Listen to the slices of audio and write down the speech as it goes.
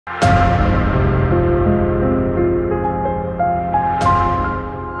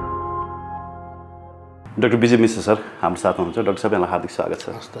Doctor विजय मिश्र sir हाम्रो साथमा हुनुहुन्छ। डाक्टर साहब, यहाँलाई हार्दिक स्वागत छ।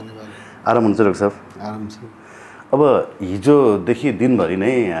 धन्यवाद। आराम हुन्छ डाक्टर साहब? आराम छ। अब हिजोदेखि दिनभरि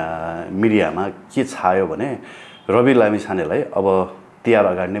नै मिडियामा के छायो भने रवि लामिछानेलाई अब तिहार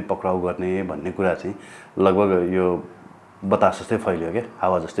अगाडि नै पक्राउ गर्ने भन्ने कुरा चाहिँ लगभग यो बतास जस्तै फैलियो क्या,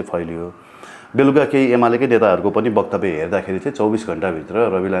 हावा जस्तै फैलियो। बेलुका केही एमालेकै नेताहरूको पनि वक्तव्य हेर्दाखेरि चाहिँ 24 घण्टाभित्र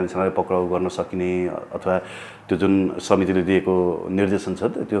रवि लामिछानेलाई पक्राउ गर्न सकिने अथवा त्यो जुन समितिले दिएको निर्देशन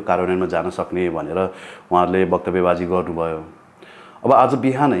छ त्यो कार्यान्वयनमा जान सक्ने भनेर उहाँहरूले वक्तव्यबाजी गर्नुभयो। अब आज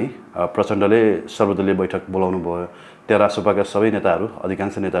बिहानै प्रचण्डले सर्वदलीय बैठक बोलाउनु भयो। त्यहाँ राष्ट्रसभाका सबै नेताहरू,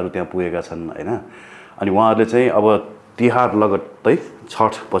 अधिकांश नेताहरू त्यहाँ पुगेका छन् होइन। अनि उहाँहरूले चाहिँ अब तिहार लगत्तै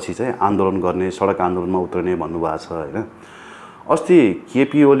छठपछि चाहिँ आन्दोलन गर्ने, सडक आन्दोलनमा उत्रने भन्नुभएको छ होइन। अस्ति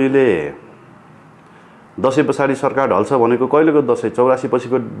केपी ओलीले दसैँ पछाडि सरकार ढल्छ भनेको कहिलेको दसैँ, 84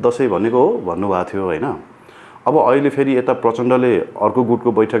 पछिको दसैँ भनेको हो भन्नुभएको थियो होइन। अब अहिले फेरि यता प्रचण्डले अर्को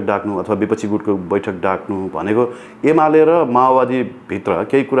गुटको बैठक डाक्नु अथवा विपक्षी गुटको बैठक डाक्नु भनेको एमाले र माओवादीभित्र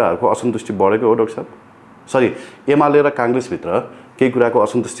केही कुराहरूको असन्तुष्टि बढेको हो डाक्टर साहब? सरी, एमाले र काङ्ग्रेसभित्र केही कुराको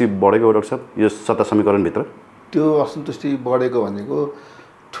असन्तुष्टि बढेको हो डाक्टर साहब यो सत्ता समीकरणभित्र? त्यो असन्तुष्टि बढेको भनेको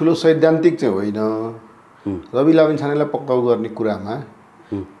ठुलो सैद्धान्तिक चाहिँ होइन। रवि लामिछानेलाई पक्राउ गर्ने कुरामा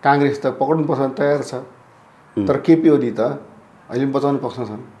काङ्ग्रेस त पक्राउनुपर्छ तयार छ, तर केपी ओली त अहिले बचाउने पक्षमा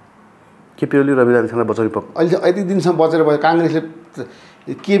छन्। केपी ओली रवि लामिछानेलाई बचाउने पक्ष अहिले यति दिनसम्म बचेर भयो। काङ्ग्रेसले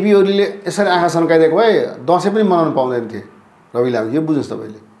केपी ओलीले यसरी आँखा सन्काइदिएको भए दसैँ पनि मनाउनु पाउँदैन थिए रवि लामिछाने। यो बुझ्नुहोस्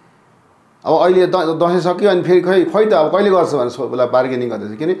तपाईँले। अब अहिले दसैँ सक्यो अनि फेरि खै त अब कहिले गर्छ भनेर बेला बार्गेनिङ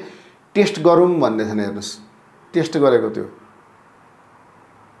गर्दैछ। किन टेस्ट गरौँ भन्ने छैन। हेर्नुहोस्, टेस्ट गरेको त्यो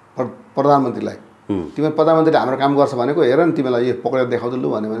प्रधानमन्त्रीलाई, तिमीहरू प्रधानमन्त्रीले हाम्रो काम गर्छ भनेको हेर नि, तिमीलाई यो पक्रेर देखाउँछु लु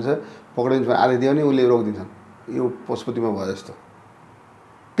भन्यो भने चाहिँ पक्रिन्छ भने आधी दियो भने उसले रोकिदिन्छन्। यो पशुपतिमा भयो जस्तो।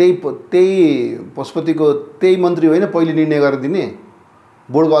 त्यही पशुपतिको त्यही मन्त्री होइन पहिले निर्णय गरेर दिने,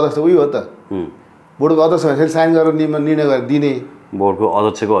 बोर्डको अध्यक्ष उही हो त। बोर्डको अध्यक्ष फेरि साइन गरेर निर्णय गरेर दिने। बोर्डको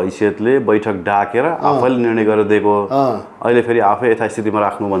अध्यक्षको हैसियतले बैठक डाकेर आफैले निर्णय गरेर दिएको, अहिले फेरि आफै यथास्थितिमा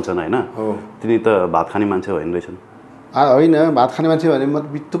राख्नु भन्छन् होइन। तिनी त भात खाने मान्छे होइन रहेछन्। होइन, भात खाने मान्छे भने म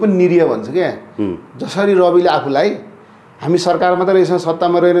त्यो पनि निरीह भन्छ क्या। जसरी रविले आफूलाई हामी सरकार मात्रै रहेछौँ,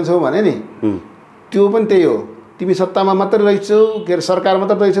 सत्तामा रहेनछौँ भने नि, त्यो पनि त्यही हो। तिमी सत्तामा मात्रै रहेछौ, के अरे सरकार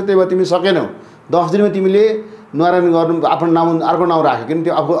मात्रै रहेछौ, त्यही भएर तिमी सकेनौ। 10 दिनमा तिमीले नारायण गर्नु आफ्नो नाम अर्को नाउँ राख्यो। किन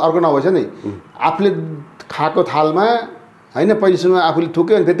त्यो अर्को नाउँ भएछ नि, आफूले खाएको थालमा होइन पहिले सुरुमा आफूले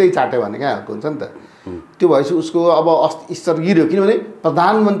थुक्यो अनि फेरि त्यही चाट्यो भने क्या हुन्छ नि त। त्यो भएपछि उसको अब स्तर गिर्यो। किनभने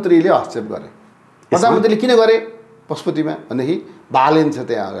प्रधानमन्त्रीले हस्तक्षेप गरे। प्रधानमन्त्रीले किन गरे पशुपतिमा भनेदेखि बालेन छ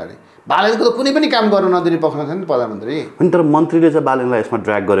त्यहाँ अगाडि। बालेनको त कुनै पनि काम गर्न नदिने पक्षमा छ नि प्रधानमन्त्री। अनि तर मन्त्रीले चाहिँ बालेनलाई यसमा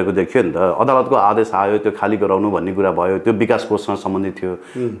ड्र्याग गरेको देखियो नि त। अदालतको आदेश आयो, त्यो खाली गराउनु भन्ने कुरा भयो, त्यो विकास कोषसँग सम्बन्धित थियो।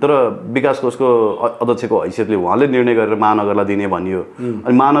 तर विकास कोषको अध्यक्षको हैसियतले उहाँले निर्णय गरेर महानगरलाई दिने भनियो।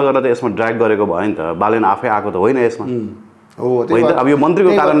 अनि महानगरलाई त यसमा ड्र्याग गरेको भयो नि त। बालेन आफै आएको त होइन यसमा। हो, अब यो मन्त्रीको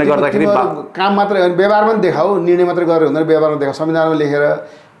कारणले गर्दाखेरि काम मात्रै होइन, व्यवहारमा पनि देखाऊ। निर्णय मात्रै गरेर हुँदैन, व्यवहारमा देखाऊ। संविधानमा लेखेर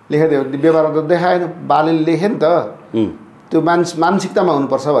व्यवहारमा त देखाएन। बालेनले लेखे नि त। त्यो मानसिकतामा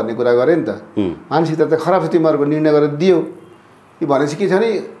हुनुपर्छ भन्ने कुरा गरे नि त। मानसिकता त खराब छ, तिमीहरूको निर्णय गरेर दियो। यो भनेपछि के छ भने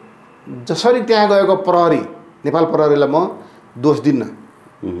जसरी त्यहाँ गएको प्रहरी, नेपाल प्रहरीलाई म दोष दिन्न,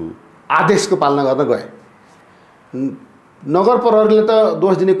 आदेशको पालना गर्न गए। नगर प्रहरीले त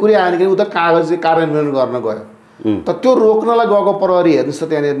दोष दिने कुरै आएन, कि उ त कागज कार्यान्वयन गर्न गयो। त त्यो रोक्नलाई गएको प्रहरी हेर्नुहोस्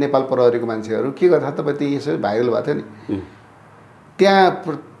त, त्यहाँनिर नेपाल प्रहरीको मान्छेहरू के गर्छ तपाईँ? त्यही यसो भाइरल भएको थियो नि।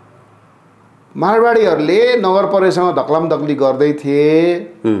 त्यहाँ मारवाडीहरूले नगर प्रहरीसँग धक्लामधक्ली गर्दै थिए।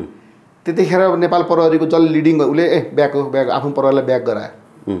 त्यतिखेर नेपाल प्रहरीको जसले लिडिङ उसले ब्याग आफ्नो प्रहरीलाई ब्याग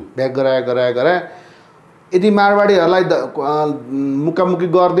गराए। यदि मारवाडीहरूलाई मुक्कामुक्की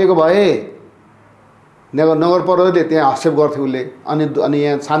गरिदिएको भए नगर प्रहरीले त्यहाँ हस्तक्षेप गर्थ्यो उसले। अनि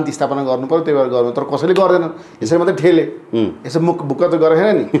यहाँ शान्ति स्थापना गर्नु पऱ्यो, त्यही भएर गर्नु। तर कसैले गर्दैन, यसरी मात्रै ठेले, यसो भुक्क त गरेको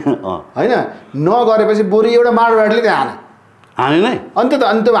छैन नि होइन। नगरेपछि बोरी एउटा मारवाडीले त्यहाँ हाने नै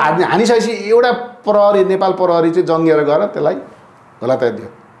अन्त हानिसकेपछि एउटा प्रहरी, नेपाल प्रहरी चाहिँ जङ्गिएर गएर त्यसलाई घलाइदियो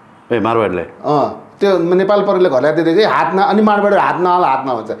दियो। मारवाडीलाई त्यो नेपाल प्रहरीले घलाइदिँदै चाहिँ हात अनि मारवाडी हात नहाल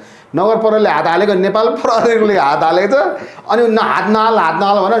भन्छ। नगर प्रहरीले हात हालेको, नेपाल प्रहरीले हात हालेको छ। अनि हात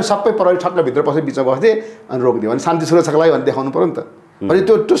नहाल भने सबै प्रहरी ठक्क भित्र पसेर बिचमा बस्थे अनि रोकिदियो भने शान्ति सुरक्षाको लागि भने देखाउनु पऱ्यो नि त। भने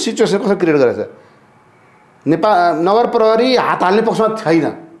त्यो सिचुएसन कसरी क्रिएट गरेछ? नगर प्रहरी हात हाल्ने पक्षमा छैन,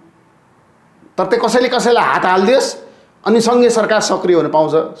 तर त्यो कसैलाई हात हालिदियोस् अनि सँगै सरकार सक्रिय हुन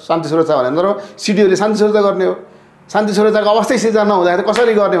पाउँछ शान्ति सुरक्षा भने। तर सिडिओले शान्ति सुरक्षा गर्ने हो। शान्ति सुरक्षाको अवस्थै सिर्जना नहुँदाखेरि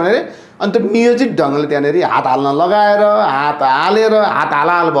कसरी गर्ने भने अनि त्यो नियोजित ढङ्गले त्यहाँनिर हात हाल्न लगाएर, हात हालेर, हात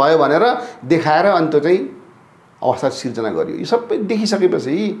हालाहाल भयो भनेर देखाएर अनि त्यो चाहिँ अवस्था सिर्जना गरियो। यो सबै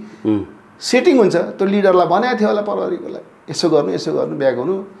देखिसकेपछि सेटिङ हुन्छ। त्यो लिडरलाई भनेको थियो होला प्रहरीकोलाई, यसो गर्नु ब्याग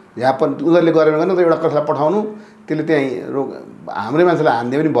हुनु यहाँ पनि उनीहरूले गरेन भने त एउटा कसैलाई पठाउनु त्यसले त्यहीँ हाम्रै मान्छेलाई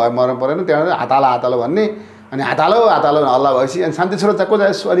हान्दियो पनि भयो मर्नु परेन त्यहाँ हातालो भन्ने अनि हातालो हल्ला भएपछि अनि शान्ति सुरक्षा को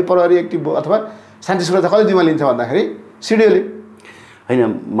जाए अनि प्रहरी एक्टिभ भयो अथवा शान्ति सुरक्षा कसले जिम्मा लिन्छ भन्दाखेरि सिडिओले होइन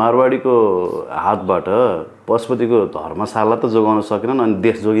मारवाडीको हातबाट पशुपतिको धर्मशाला त जोगाउन सकेनन् अनि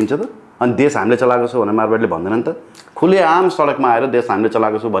देश जोगिन्छ त अनि देश हामीले चलाएको छौँ भने मारवाडीले भन्दैनन् त खुलेआम सडकमा आएर देश हामीले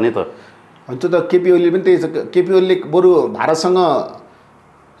चलाएको छौँ भने त अनि त्यो त केपी ओलीले पनि त्यही छ केपी ओलीले बरु भारतसँग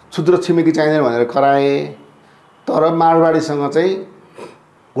क्षुद्र छिमेकी चाहिँदैन भनेर कराए तर मारवाडीसँग चाहिँ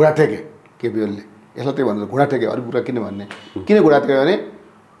घुँडा टेके केपी ओलीले यसलाई त्यही भन्नु घुँडा टेके अरू कुरा किन भन्ने किन घुँडा टेक्यो भने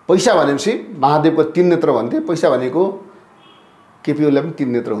पैसा भनेपछि महादेवको 3 नेत्र भन्थे पैसा भनेको केपी ओलीलाई पनि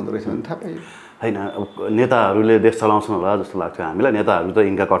 3 नेत्र हुँदो रहेछ भने थाहा पाइयो होइन नेताहरूले देश चलाउँछन् होला जस्तो लाग्छ हामीलाई नेताहरू त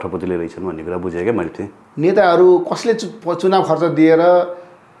यिनका कठोपतिले रहेछन् भन्ने कुरा बुझेँ क्या मैले थिएँ नेताहरू कसले चुनाव खर्च दिएर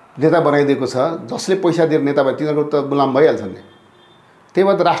नेता बनाइदिएको छ जसले पैसा दिएर नेता भयो तिनीहरूको त गुलाम भइहाल्छन् नि त्यही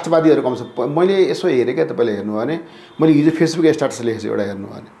भएर त राष्ट्रवादीहरू कम छ मैले यसो हेरेँ क्या तपाईँले हेर्नु भने मैले हिजो फेसबुक स्ट्याटस लेखेको छु एउटा हेर्नु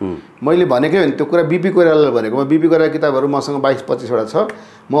भने मैले भनेकै हो नि त्यो कुरा बिपी कोइरालाले भनेको म बिपी कोइराला किताबहरू मसँग 22-25वटा छ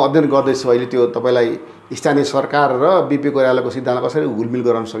म अध्ययन गर्दैछु अहिले त्यो तपाईँलाई स्थानीय सरकार र बिपी कोइरालाको सिद्धान्तलाई कसरी हुलमिल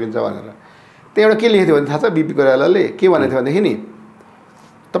गराउन सकिन्छ भनेर त्यही एउटा के लेखेको थियो भने थाहा छ बिपी कोइरालाले के भनेको थियो भनेदेखि नि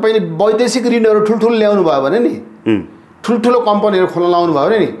तपाईँले वैदेशिक ऋणहरू ठुल्ठुलो ल्याउनु भयो भने नि ठुल्ठुलो कम्पनीहरू खोल्न लाउनु भयो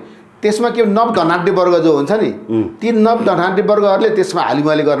भने नि त्यसमा के नव धनाढ्य वर्ग जो हुन्छ नि ती नव धनाढ्य वर्गहरूले त्यसमा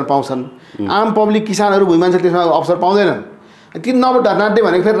हालिमाली गर्न पाउँछन् आम पब्लिक किसानहरू भुइँ मान्छे त्यसमा अवसर पाउँदैनन् ती नव धनाढ्य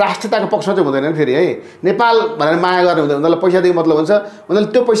भनेको फेरि राष्ट्रियताको पक्षमा चाहिँ हुँदैन फेरि है नेपाल भनेर माया गर्ने हुँदैन उनीहरूलाई पैसादेखि मतलब हुन्छ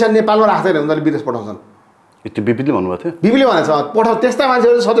उनीहरूले त्यो पैसा नेपालमा राख्दैन उनीहरूले विदेश पठाउँछन् त्यो बिपीले भन्नुभएको थियो बिपीले भनेछ पठाउ त्यस्ता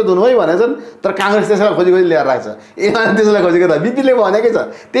मान्छेहरू सचेत हुनु है भनेछन् तर काङ्ग्रेस त्यसलाई खोजी ल्याएर राख्छ एमाले त्यसलाई खोजेको त बिपीले भनेकै छ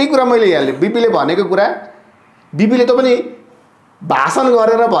त्यही कुरा मैले यहाँले बिपीले भनेको कुरा बिपीले त पनि भाषण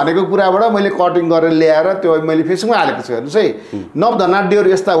गरेर भनेको कुराबाट मैले कटिङ गरेर ल्याएर त्यो मैले फेसबुकमा हालेको छु हेर्नुहोस् है नव धनाढ्यहरू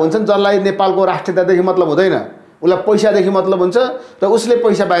यस्ता हुन्छन् जसलाई नेपालको राष्ट्रियतादेखि मतलब हुँदैन उसलाई पैसादेखि मतलब हुन्छ र उसले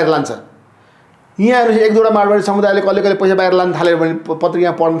पैसा बाहिर लान्छ यहाँ हेर्नुहोस् एक दुईवटा मारवाडी समुदायले कहिले कहिले पैसा बाहिर लान थाल्यो भने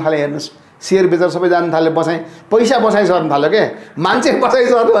पत्रिका पढ्न थाले हेर्नुहोस् सेयर बेचेर सबै जान थाले पैसा बसाइ सर्न थाल्यो क्या मान्छे बसाइ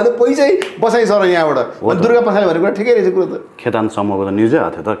सर्नु भने पैसै बसाइ सर यहाँबाट दुर्गा पसाले भनेको कुरा ठिकै रहेछ कुरो त खेतान समूहको त न्युजै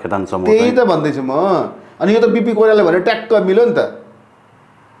आएको थियो त खेतान समूह त्यही त भन्दैछु म अनि यो त बिपी कोइरालाले भने ट्याक्क मिल्यो नि त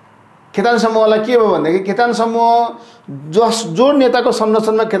खेतान समूहलाई के भयो भनेदेखि खेतान समूह जो नेताको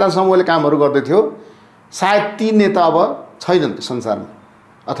संरक्षणमा खेतान समूहले कामहरू गर्दै थियो सायद ती नेता अब छैनन् संसारमा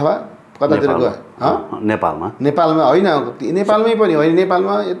अथवा कतातिर गयो नेपालमा होइन नेपालमै पनि होइन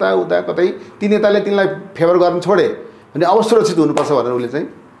नेपालमा यताउता कतै ती नेताले तिनलाई फेभर गर्न छोडे भने अब सुरक्षित हुनुपर्छ भनेर उसले चाहिँ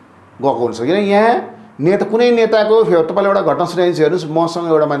गएको हुन्छ किन यहाँ नेता कुनै नेताको फेभर तपाईँले एउटा घटना सुनाइदिन्छु हेर्नुहोस् मसँग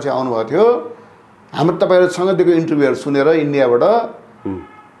एउटा मान्छे आउनुभएको थियो हाम्रो तपाईँहरूसँग दिएको इन्टरभ्यूहरू सुनेर इन्डियाबाट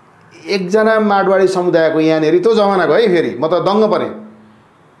एकजना मारवाडी समुदायको यहाँनिर त्यो जमानाको है फेरि म त दङ्ग परेँ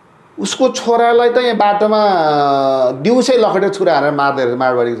उसको छोरालाई त यहाँ बाटोमा दिउँसै लखेटेर छुरा हानेर मार्दै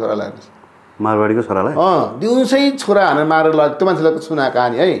मारवाडीको छोरालाई मारवाडीको छोरालाई दिउँसै छोरा हानेर मारेर लग्यो त्यो मान्छेलाई त सुना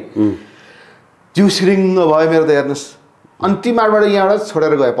कहानी है जिउ सिरिङ्ग भयो मेरो त हेर्नुहोस् अनि ती मारवाडी यहाँबाट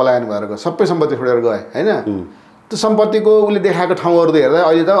छोडेर गयो पलायन भएर गयो सबै सम्पत्ति छोडेर गयो होइन त्यो सम्पत्तिको उसले देखाएको ठाउँहरू हेर्दा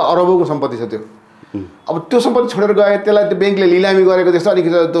अहिले त अरबौँको सम्पत्ति छ त्यो अब त्यो सम्पत्ति छोडेर गए त्यसलाई त्यो ब्याङ्कले लिलामी गरेको जस्तो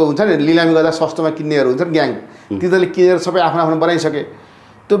अलिकति त्यो हुन्छ नि लिलामी गर्दा सस्तोमा किन्नेहरू हुन्छ नि ग्याङ तिनीहरूले किनेर सबै आफ्नो आफ्नो बनाइसके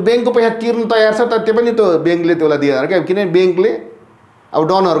त्यो ब्याङ्कको पैसा तिर्नु तयार छ तर त्यो पनि त्यो ब्याङ्कले त्यसलाई दिएन क्या किनभने ब्याङ्कले अब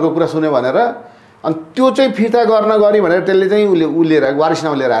डनहरूको कुरा सुन्यो भनेर अनि त्यो चाहिँ फिर्ता गर्न गरी भनेर त्यसले चाहिँ उसले लिएर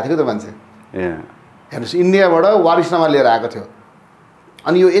वारिसनामा लिएर आएको थियो त्यो मान्छे हेर्नुहोस् इन्डियाबाट वारिसनामा लिएर आएको थियो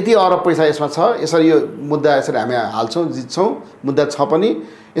अनि यो यति अरब पैसा यसमा छ यसरी यो मुद्दा यसरी हामी हाल्छौँ जित्छौँ मुद्दा छ पनि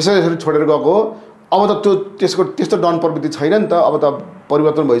यसरी छोडेर गएको अब त त्यो त्यस्तो डन प्रवृत्ति छैन नि त अब त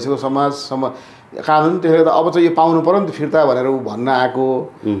परिवर्तन भइसक्यो समाज कानुन त्यसले त अब चाहिँ यो पाउनु पऱ्यो नि त फिर्ता भनेर ऊ भन्न आएको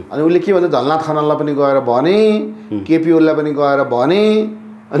अनि उसले के भन्छ झलनाथ खनाललाई पनि गएर भने केपी ओलीलाई पनि गएर भने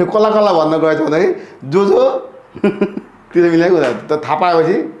अनि कसलाई भन्न गएछ भन्दाखेरि जो त्यो मिलाएको त थाहा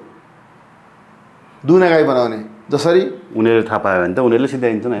पाएपछि दुना गाई बनाउने जसरी उनीहरूले थाहा पायो भने त उनीहरूले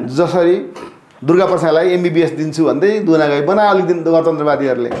सिध्याइन्छन् होइन जसरी दुर्गा प्रसादलाई MBBS दिन्छु भन्दै दुना गाई बनायो अलिक दिन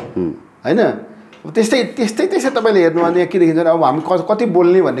गणतन्त्रवादीहरूले होइन त्यस्तै तपाईँले हेर्नु भने के देखिन्छ अब हामी कति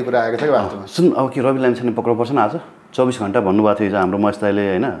बोल्ने भन्ने कुरा आएको छ कि वास्तवमा सुन अब के रवि लामिछाने पक्राउ पर्छ आज 24 घन्टा भन्नुभएको थियो हिजो हाम्रो मस्ताले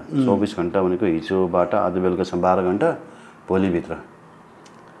होइन 24 घन्टा भनेको हिजोबाट आज बेलुकासम्म 12 घन्टा भोलिभित्र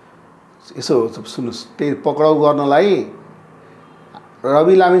यसो सुन्नुहोस् त्यही पक्राउ गर्नलाई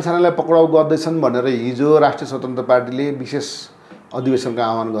रवि लामिछानेलाई पक्राउ गर्दैछन् भनेर हिजो राष्ट्रिय स्वतन्त्र पार्टीले विशेष अधिवेशनको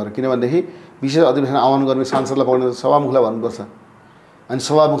आह्वान गर्यो किनभनेदेखि विशेष अधिवेशन आह्वान गर्ने सांसदलाई पक्राउनु सभामुखलाई भन्नुपर्छ अनि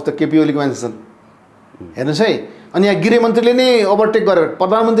सभामुख त केपी ओलीको मान्छे छन् हेर्नुहोस् है अनि यहाँ गृहमन्त्रीले नै ओभरटेक गरेर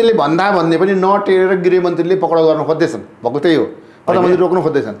प्रधानमन्त्रीले भन्दा भन्ने पनि नटेरेर गृहमन्त्रीले पक्राउ गर्न खोज्दैछन् भएको त्यही हो प्रधानमन्त्री रोक्न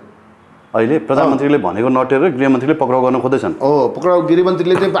खोज्दैछन् अहिले प्रधानमन्त्रीले भनेको नटेर गृहमन्त्रीले पक्राउ गर्न खोज्दैछन् हो पक्राउ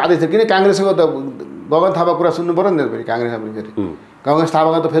गृहमन्त्रीले चाहिँ आदेश थियो किन काङ्ग्रेसको त गगन थापा कुरा सुन्नु पर्यो नि फेरि काङ्ग्रेसमा पनि फेरि काङ्ग्रेस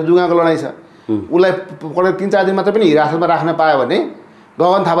थापाको त फेरि जुगाको लडाइँ छ उसलाई पक्रेर 3-4 दिन मात्र पनि हिरासतमा राख्न पायो भने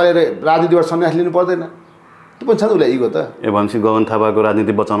गगन थापाले राजनीतिबाट सन्यास लिनु पर्दैन त्यो पनि छ नि उसलाई इगो त भनेपछि गगन थापाको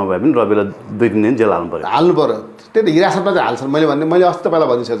राजनीति बचाउनु भए पनि रविलाई 2-3 दिन जेल हाल्नु पर्यो त्यही त हिरासतमा चाहिँ हाल्छन् मैले अस्ति तपाईँलाई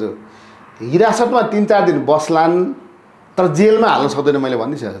भनिसकेको छु हिरासतमा 3-4 दिन बस्लान् तर जेलमा हाल्न सक्दैन मैले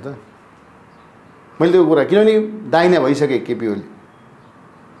भनिसकेको छु त मैले त्यो कुरा किनभने दाइना भइसके केपी ओली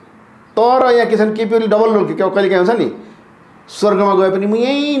तर यहाँ के छन् केपी ओली डबल रोल कहिले काहीँ हुन्छ नि स्वर्गमा गए पनि म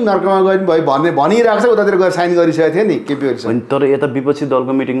यहीँ नर्कमा गए पनि भनिरहेको छ उतातिर गएर साइन गरिसकेको थियो नि केपी ओली तर यता विपक्षी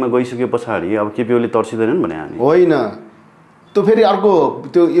दलको मिटिङमा गइसके पछाडि अब केपी ओली तर्सिँदैनन् भने हामी होइन त्यो फेरि अर्को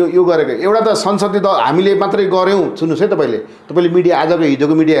त्यो यो गरेको एउटा त संसदीय दल हामीले मात्रै गऱ्यौँ सुन्नुहोस् है तपाईँले मिडिया आजको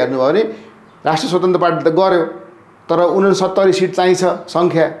हिजोको मिडिया हेर्नुभयो भने राष्ट्रिय स्वतन्त्र पार्टी त गऱ्यो तर 69 सिट चाहिन्छ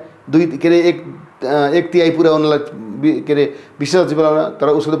सङ्ख्या 1/3 पुर्याउनलाई के अरे विशेष सचिव बनाउन तर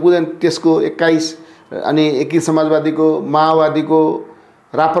उसको त पुग्दैन त्यसको 21 अनि एकीकृत समाजवादीको माओवादीको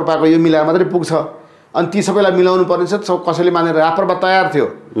राप्रपाको यो मिलाएर मात्रै पुग्छ अनि ती सबैलाई मिलाउनु पर्ने छ कसैले मानेर राप्रपा तयार थियो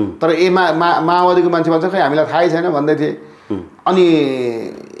तर माओवादीको मान्छे भन्छ खै हामीलाई थाहै छैन भन्दै थिए अनि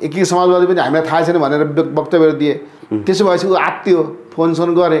एकीकृत समाजवादी पनि हामीलाई थाहै छैन भनेर वक्तव्य दिए त्यसो भएपछि ऊ आत्तियो फोन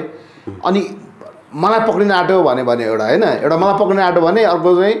गरे अनि मलाई पक्रिन आँट्यो भने एउटा होइन एउटा मलाई पक्रिन आँट्यो भने अर्को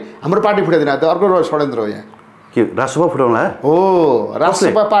चाहिँ हाम्रो पार्टी फुटाइदिन आँट्यो अर्को षड्यन्त्र हो यहाँ के राष्ट्रसभा फुटाउनलाई हो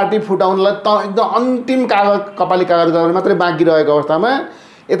राष्ट्रसभा पार्टी फुटाउनलाई त एकदम अन्तिम कपाली कागज गर्ने मात्रै बाँकी रहेको अवस्थामा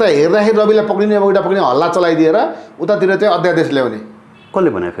यता हेर्दाखेरि रविलाई पक्रिने हल्ला चलाइदिएर उतातिर चाहिँ अध्यादेश ल्याउने कसले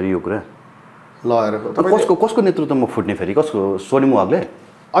भने फेरि यो कुरा ल कसको नेतृत्वमा फुट्ने फेरि कसको सोनिम वागले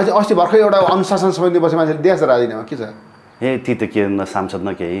अस्ति भर्खर एउटा अनुशासन समिति बसेर मान्छेले दिएछ राजीनामा के छ ती त के सांसद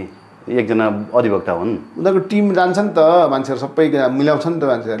न केही एकजना अधिवक्ता हुन् उनीहरूको टिम जान्छ नि त मान्छेहरू सबै मिलाउँछ नि त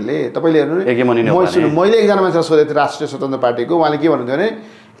मान्छेहरूले तपाईँले हेर्नु मैले एकजना मान्छे सोधेको थिएँ राष्ट्रिय स्वतन्त्र पार्टीको उहाँले के भन्नुहुन्थ्यो भने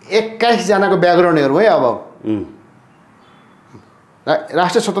 21 जनाको ब्याकग्राउन्डहरू है अब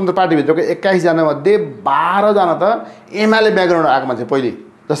राष्ट्रिय स्वतन्त्र पार्टीभित्रको 21 जना मध्ये 12 जना त एमाले ब्याकग्राउन्ड आएको मान्छे पहिले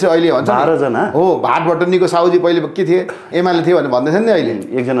जस्तै अहिले भन्छ 12 जना हो भाट भट्टनीको साउजी पहिले के थिए एमाले थियो भने भन्दैछ नि अहिले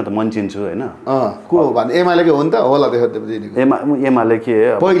एकजना त मन्चिन्छु होइन को भने एमालेकै हो नि त होला त्यो एमाले के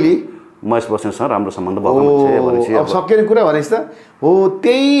पहिले महेश बस्नेतसँग राम्रो सम्बन्ध भएको मान्छे अब सकिने कुरा भनेपछि त हो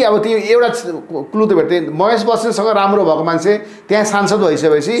त्यही अब त्यो एउटा क्लु त भेट्थेँ महेश बस्नेतसँग राम्रो भएको मान्छे त्यहाँ सांसद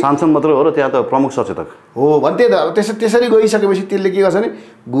भइसकेपछि सांसद मात्रै हो र त्यहाँ त प्रमुख सचेतक हो भने त्यही त त्यसरी गइसकेपछि त्यसले के गर्छ भने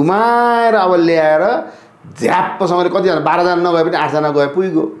घुमाएर अब ल्याएर झ्याप्पसँगले कतिजना 12 जना नगए पनि 8 जना गए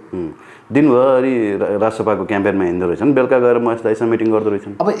पुग्यो दिनभरि राष्ट्रसभाको क्याम्पेनमा हिँड्दो रहेछन् बेलुका गएर महेश दाइसँग मिटिङ गर्दो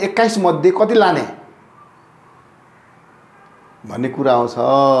रहेछन् अब 21 मध्ये कति लाने भन्ने कुरा आउँछ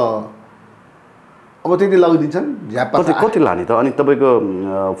अब त्यति लगिदिन्छन् झ्याप्पा कति लाने त अनि तपाईँको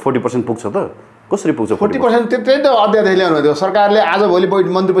 40% पुग्छ त कसरी पुग्छ 40% त्यही त अध्यादेश ल्याउनु थियो सरकारले आज भोलि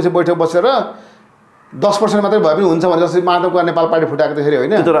मन्त्रीपछि बैठक बसेर 10% मात्रै भए पनि हुन्छ भने जस्तै माधवका नेपाल पार्टी फुटाएको त्यसरी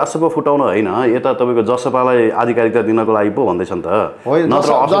होइन त्यो त राष्ट्रसभा फुटाउन होइन यता तपाईँको जसपालाई आधिकारिकता दिनको लागि पो भन्दैछन् त होइन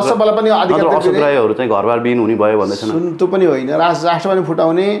जसपालाई पनि अधिकारीहरू चाहिँ घरबार बिन हुने भयो भन्दैछन् सुन त्यो पनि होइन राष्ट्रसभा पनि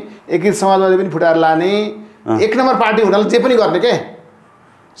फुटाउने एकीकृत समाजवादी पनि फुटाएर लाने 1 नम्बर पार्टी हुनाले जे पनि गर्ने के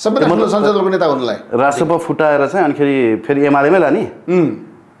सबै संसद दलको नेता हुनलाई राष्ट्रसभा फुटाएर चाहिँ अनि फेरि एमालेमै लाने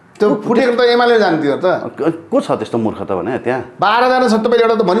त्यो फुटेको त एमाले जान्थ्यो त को छ त्यस्तो मूर्ख त भने त्यहाँ 12 जना छ तपाईँले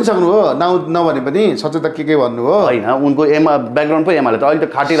एउटा त भनिसक्नु हो नाउँ नभने पनि सचेतक के भन्नु हो होइन उनको ब्याकग्राउन्ड पो एमाले त अहिले त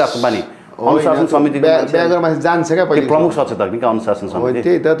खाटी राष्ट्रसभा नि अनुशासन समिति ब्याकग्राउन्डमा जान्छ क्या पहिले प्रमुख सचेतक नि अनुशासन समिति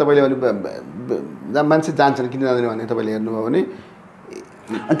त्यही त तपाईँले मान्छे जान्छन् किन जाँदैन भने तपाईँले हेर्नुभयो भने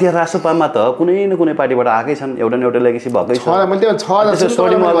अनि त्यहाँ राष्ट्रसभामा त कुनै न कुनै पार्टीबाट आएकै छन् एउटा न एउटा लेगेसी भएकै छ मैले त्यो 6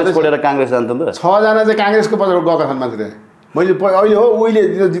 जना छोडेर काङ्ग्रेस जान्छ नि त 6 जना चाहिँ काङ्ग्रेसको पछाडि गएका छन् मान्छे त्यहाँ मैले अहिले हो उहिले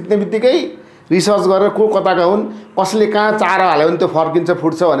जित्ने बित्तिकै रिसर्च गरेर को कताका हुन् कसले कहाँ चारो हाल्यो भने त्यो फर्किन्छ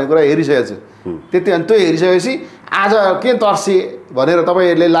फुट्छ भन्ने कुरा हेरिसकेको छु त्यति अनि त्यो हेरिसकेपछि आज के तर्से भनेर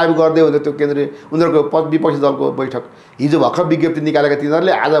तपाईँहरूले लाइभ गर्दै हुन्छ त्यो केन्द्रीय उनीहरूको विपक्षी दलको बैठक हिजो भर्खर विज्ञप्ति निकालेका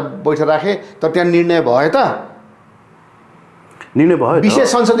तिनीहरूले आज बैठक राखे तर त्यहाँ निर्णय भयो त निर्णय भयो विशेष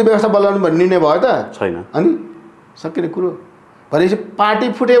संसदीय व्यवस्था बदलाउनु भन्ने निर्णय भयो त छैन अनि सकिने कुरो भनेपछि पार्टी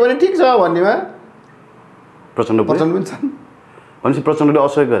फुट्यो भने ठिक छ भन्नेमा प्रचण्ड पनि छन् भनेपछि प्रचण्डले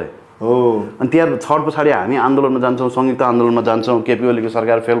असहयोग गरे हो अनि त्यहाँ छड पछाडि हामी आन्दोलनमा जान्छौँ संयुक्त आन्दोलनमा जान्छौँ केपी ओलीको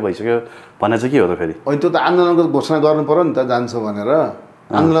सरकार फेल भइसक्यो भने चाहिँ के हो त फेरि होइन त्यो त आन्दोलनको घोषणा गर्नु पर्यो नि त जान्छौँ भनेर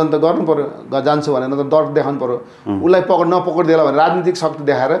आन्दोलन त गर्नु पर्यो जान्छु भनेर त डर देखाउनु पर्यो उसलाई नपक्रिदिएला भने राजनीतिक शक्ति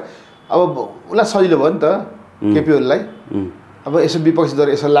देखाएर अब उसलाई सजिलो भयो नि त केपी ओलीलाई अब यसो विपक्षी दल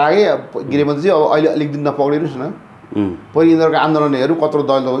यसो लागे गृहमन्त्री अब अहिले अलिक दिन नपक्रिनुहोस् न पहिले यिनीहरूको आन्दोलन हेरौँ कत्रो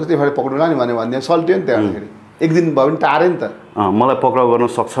दल हुन्छ त्यही भएर पक्रिनुला नि भन्ने सल्ट्यो नि त्यहाँखेरि एक दिन भयो भने टारे नि त मलाई पक्राउ गर्न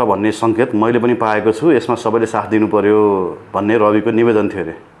सक्छ भन्ने सङ्केत मैले पनि पाएको छु यसमा सबैले साथ दिनु पर्यो भन्ने रविको निवेदन थियो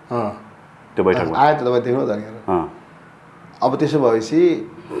अरे त्यो बैठकमा आयो त तपाईँ देख्नु त अब त्यसो भएपछि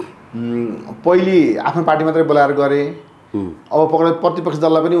पहिले आफ्नो पार्टी मात्रै बोलाएर गरे अब प्रतिपक्ष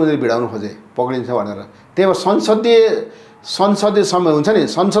दललाई पनि उनीहरूले भिडाउनु खोजे पक्रिन्छ भनेर त्यही भएर संसदीय समय हुन्छ नि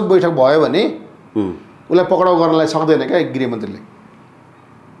संसद बैठक भयो भने उसलाई पक्राउ गर्नलाई सक्दैन क्या गृहमन्त्रीले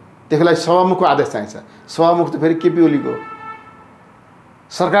त्यसको लागि सभामुखको आदेश चाहिन्छ सभामुख त फेरि केपी ओलीको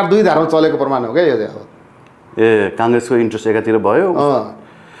सरकार दुई धारमा चलेको प्रमाण हो क्या यो चाहिँ अब काङ्ग्रेसको इन्ट्रेस्ट एकातिर भयो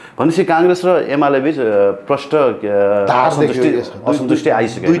भनेपछि काङ्ग्रेस र एमाले बीच प्रष्ट असन्तुष्टि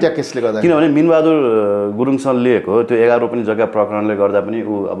आइसक्यो दुईटा केसले गर्दा किनभने मिनबहादुर गुरुङसँग लिएको त्यो 11 पनि जग्गा प्रकरणले गर्दा पनि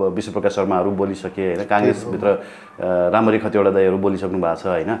ऊ अब विश्वप्रकाश शर्माहरू बोलिसके होइन काङ्ग्रेसभित्र रामरी खतिवडा दाईहरू बोलिसक्नु भएको छ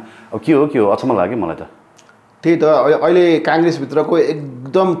होइन अब के हो अचम्म लाग्यो मलाई त त्यही त अहिले काङ्ग्रेसभित्रको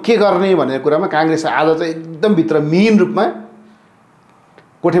एकदम के गर्ने भन्ने कुरामा काङ्ग्रेस आज चाहिँ एकदम भित्र मेन रूपमा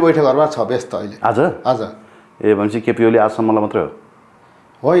कोठे बैठकहरूमा छ व्यस्त अहिले आज भनेपछि केपी ओली आजसम्मलाई मात्रै हो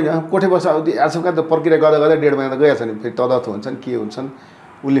होइन कोठे बस्छ आजसम्म त प्रक्रिया गर्दा गर्दा 1.5 महिना त गएको छ नि फेरि तदर्थ हुन्छन् के हुन्छन्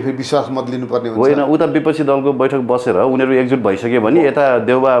उसले फेरि विश्वास मत लिनुपर्ने हुन्छ होइन उता विपक्षी दलको बैठक बसेर उनीहरू एकजुट भइसक्यो भने यता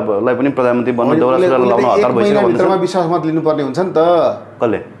देउबालाई पनि प्रधानमन्त्री बन्नु दौरा सुरुवाल लाउन हतार भइसक्यो भित्रमा विश्वास मत लिनुपर्ने हुन्छ नि त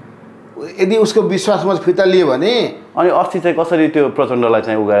कसले यदि उसको विश्वास मत फिर्ता लियो भने अनि अस्ति चाहिँ कसरी त्यो प्रचण्डलाई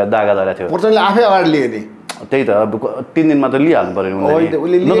चाहिँ उगा दागा दागा थियो प्रचण्डले आफै अगाडि लिए नि त्यही त 3 दिनमा त लिइहाल्नु पर्यो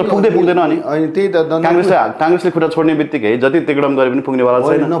उनीहरूले पुग्दैन अनि त्यही त काङ्ग्रेसले खुट्टा छोड्ने बित्तिकै जति तिकडम गरे पनि पुग्नेवाला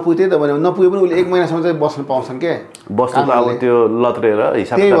छैन नपुगे त भने नपुगे पनि उसले 1 महिनासम्म चाहिँ बस्न पाउँछन् के बस्नु त अब त्यो लत्रेर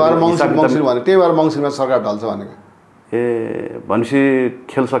हिसाब त्यही भएर मङ्सिर भने त्यही भएर मङ्सिरमा सरकार ढल्छ भनेको भनेपछि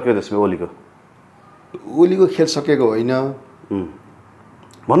खेल सक्यो त्यसमा ओलीको खेल सकेको होइन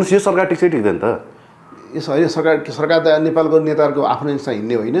भन्नुहोस् यो सरकार टिक्दैन त यो सरकार त नेपालको नेताहरूको आफ्नो इच्छा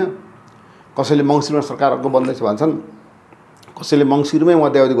हिँड्ने होइन कसैले मङ्सिरमा सरकारको बन्दैछ भन्छन् कसैले मङ्सिरमै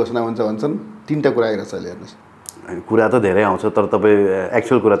मध्यावधि घोषणा हुन्छ भन्छन् 3टा कुरा आइरहेछ अहिले हेर्नुहोस् कुरा त धेरै आउँछ तर तपाईँ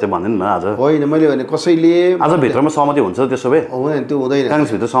एक्चुअल कुरा चाहिँ भन्दैन न आज होइन मैले भने कसैले आज भित्रमा सहमति हुन्छ त्यसो भए होइन त्यो हुँदैन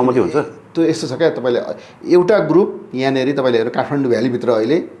काङ्ग्रेसभित्र सहमति हुन्छ त्यो यस्तो छ क्या तपाईँले एउटा ग्रुप यहाँनिर तपाईँले हेर्नु काठमाडौँ भ्यालीभित्र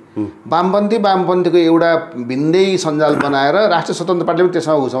अहिले वामपन्थीको एउटा भिन्दै सञ्जाल बनाएर राष्ट्रिय स्वतन्त्र पार्टीले पनि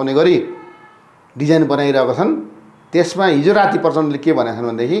त्यसमा घुसाउने गरी डिजाइन बनाइरहेका छन् त्यसमा हिजो राति प्रचण्डले के भनेका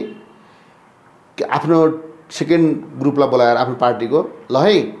छन् भनेदेखि आफ्नो सेकेन्ड ग्रुपलाई बोलाएर आफ्नो पार्टीको ल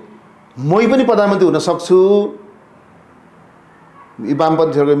है मै पनि प्रधानमन्त्री हुन सक्छु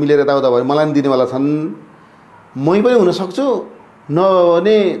वामपन्थीहरूको मिलेर यताउता भयो मलाई पनि दिनेवाला छन् मै पनि हुन सक्छु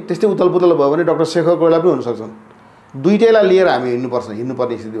नभने त्यस्तै उतलपुतल भयो भने डाक्टर शेखर कोइराला पनि हुन सक्छन् दुईटैलाई लिएर हामी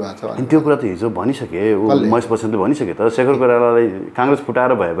हिँड्नुपर्ने स्थिति भएको छ अनि त्यो कुरा त हिजो भनिसके महेश बस्नेतले भनिसके त शेखर कोइरालालाई काङ्ग्रेस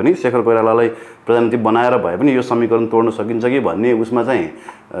फुटाएर भए पनि शेखर कोइरालालाई प्रधानमन्त्री बनाएर भए पनि यो समीकरण तोड्न सकिन्छ कि भन्ने उसमा चाहिँ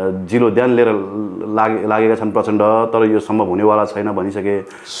जिलो ध्यान लिएर लागेका छन् प्रचण्ड तर यो सम्भव हुनेवाला छैन भनिसके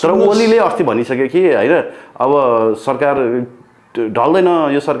तर ओलीले अस्ति भनिसके कि होइन अब सरकार ढल्दैन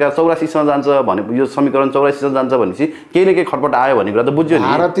यो सरकार 84सँग जान्छ भने यो समीकरण 84सँग जान्छ भनेपछि केहीले केही खटपट आयो भन्ने कुरा त बुझ्यो नि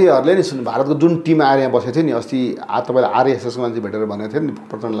भारतीयहरूले नि सुन्नु भारतको जुन टिम आएर यहाँ बसेको थियो नि अस्ति तपाईँले आरएसएसको मान्छे भेटेर भनेको थियो नि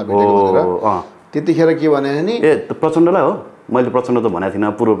प्रचण्डलाई भेटेको भनेर त्यतिखेर के भने नि प्रचण्डलाई हो मैले प्रचण्ड त भनेको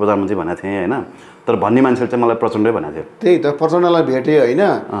थिइनँ पूर्व प्रधानमन्त्री भनेको थिएँ होइन तर भन्ने मान्छेले चाहिँ मलाई प्रचण्डै भनेको थियो त्यही त प्रचण्डलाई भेटेँ होइन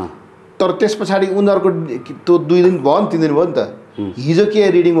तर त्यस पछाडि उनीहरूको त्यो 2 दिन भयो नि 3 दिन भयो नि त हिजो के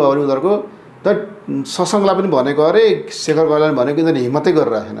रिडिङ भयो भने उनीहरूको त ससङ्गलाई पनि भनेको अरे शेखर कोइरालाले भनेको किनभने हिम्मतै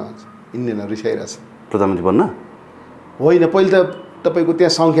गरिरहेको छैन भन्छ इन्डियनहरू रिसाइरहेछ प्रधानमन्त्री बन्न होइन पहिले त तपाईँको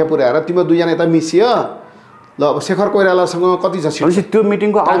त्यहाँ सङ्ख्या पुऱ्याएर तिम्रो 2 जना यता मिसियो ल अब शेखर कोइरालासँग कति छ त्यो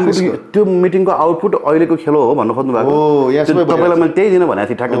मिटिङको आउटपुट अहिलेको खेल हो भन्न खोज्नु भएको हो तपाईँलाई मैले त्यही दिन भनेको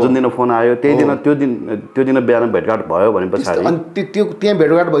थिएँ ठ्याक्क जुन दिन फोन आयो त्यही दिन त्यो दिन बिहान भेटघाट भयो भने पछाडि अनि त्यो त्यहाँ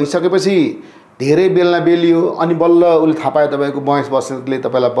भेटघाट भइसकेपछि धेरै बेलना बेलियो अनि बल्ल उसले थाहा पायो तपाईँको महेश बस्नेतले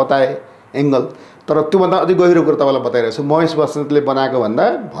तपाईँलाई बताए एङ्गल तर त्योभन्दा अझै गहिरो कुरा तपाईँलाई बताइरहेको छु महेश बस्नेतले भनेको भन्दा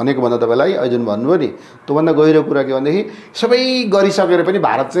तपाईँलाई अहिले जुन भन्नुभयो नि त्योभन्दा गहिरो कुरा के भनेदेखि सबै गरिसकेर पनि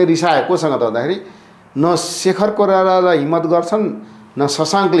भारत चाहिँ रिसायो कोसँग त भन्दाखेरि न शेखर कोइरालालाई हिम्मत गर्छन् न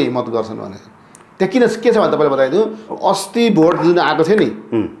शशाङ्कले हिम्मत गर्छन् भनेर त्यहाँ किन के छ भने तपाईँलाई बताइदिउँ अस्ति भोट जुन आएको थियो नि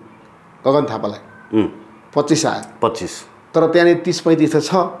गगन थापालाई 25 आयो 25 तर त्यहाँनिर 30-35 त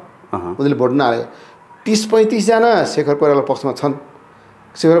छ उनीहरूले भोट नहाल्यो 30-35 जना शेखर कोइराला पक्षमा छन्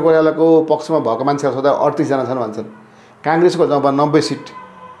शेखर कोइरालाको पक्षमा भएको मान्छेहरू सोद्धा 38 जना छन् भन्छन् काङ्ग्रेसको जब 90 सिट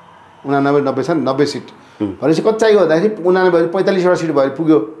 89-90 छन् 90 सिट भनेपछि कति चाहियो भन्दाखेरि 89 45वटा सिट भएर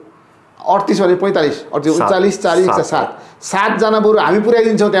पुग्यो 38 भने 45 39 40 7 जना बरु हामी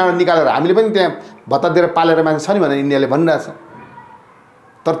पुर्याइदिन्छौँ त्यहाँबाट निकालेर हामीले पनि त्यहाँ भत्ता दिएर पालेर मान्छे छ नि भनेर इन्डियाले भनिरहेछ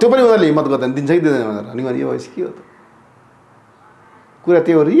तर त्यो पनि उनीहरूले हिम्मत गर्दैन दिन्छ कि दिँदैन भनेर अनि यो भएपछि के हो त कुरा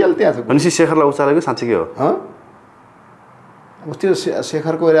त्यो रियल त्यहाँ छ। भनेपछि शेखरलाई उचालेको साँच्चीकै हो? अब त्यो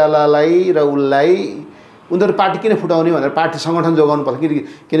शेखर कोइरालालाई र उसलाई उनीहरू पार्टी किन फुटाउने भनेर पार्टी सङ्गठन जोगाउनु पर्छ।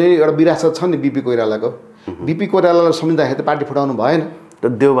 किनभने एउटा विरासत छ नि बिपी कोइरालाको। बिपी कोइरालालाई सम्झिँदाखेरि त पार्टी फुटाउनु भएन।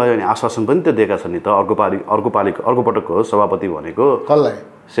 त देउबाले अनि आश्वासन पनि त दिएका छन् नि त। अर्को पटकको सभापति भनेको कसलाई?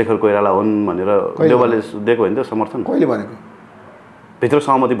 शेखर कोइराला हुन् भनेर देउबाले दिएको होइन त समर्थन? कहिले भनेको? भित्र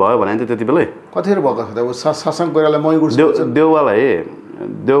सहमति भयो भने त त्यति बेलै कतिखेर भएको छ त? शशाङ्क कोइराला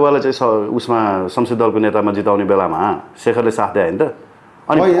देउबालाई चाहिँ उसमा संसदीय दलको नेतामा जिताउने बेलामा शेखरले साथ दिए होइन त?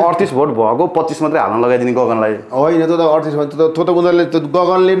 अनि 38 भोट भएको 25 मात्रै हाल्न लगाइदिने गगनलाई। होइन त्यो त 38 भन्छ त उनीहरूले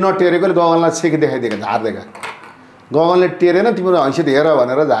गगनले नटेरेकोले गगनलाई छेकी देखाइदिएको झारिदिएका। गगनले टेरेन तिम्रो हैसियत हेर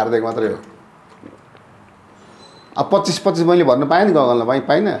भनेर झारिदिएको मात्रै हो। अब 25 मैले भन्न पाएँ नि गगनलाई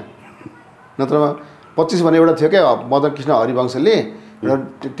पाइनँ। नत्रमा 25 भने एउटा थियो क्या मदन कृष्ण हरिवंशले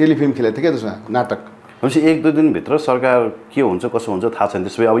एउटा टेलिफिल्म खेलेको थियो क्या त्यसमा नाटक। भनेपछि 1-2 दिनभित्र सरकार के हुन्छ कसो हुन्छ थाहा छैन।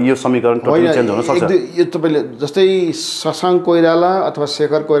 त्यसपछि अब यो समीकरण टोटली चेन्ज हुन सक्छ। यो तपाईँले जस्तै शशाङ्क कोइराला अथवा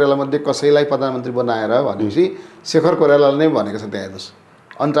शेखर कोइराला मध्ये कसैलाई प्रधानमन्त्री बनाएर भनेपछि शेखर कोइरालाले नै भनेको छ त्यहाँ हेर्नुहोस्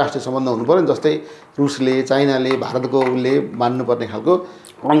अन्तर्राष्ट्रिय सम्बन्ध हुनु पऱ्यो नि। जस्तै रुसले चाइनाले भारतको उसले मान्नुपर्ने खालको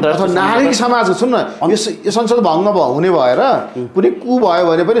अथवा नागरिक समाज सुन्न यो संसद भङ्ग हुने भएर कुनै कु भयो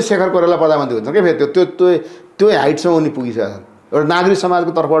भने पनि शेखर कोइराला प्रधानमन्त्री हुन्छ क्या। फेरि त्यो हाइटसम्म उनी पुगिसकेका छन्। एउटा नागरिक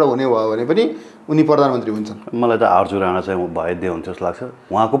समाजको तर्फबाट हुने भयो भने पनि उनी प्रधानमन्त्री हुन्छन्। मलाई त आर्जु राणा चाहिँ भइदिए हुन्छ जस्तो लाग्छ।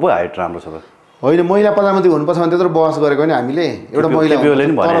 उहाँको पो हाइट राम्रो छ त। होइन महिला प्रधानमन्त्री हुनुपर्छ भने त्यत्रो बहस गरेको होइन हामीले। एउटा महिला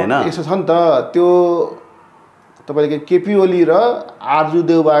यसो छ नि त त्यो तपाईँले केपी ओली र आर्जु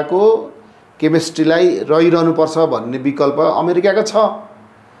देउबाको केमिस्ट्रीलाई रहिरहनुपर्छ भन्ने विकल्प अमेरिकाको छ।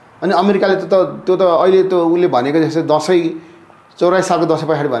 अनि अमेरिकाले त्यो त अहिले त उसले भनेको जस्तै दसैँ 84 सालको दसैँ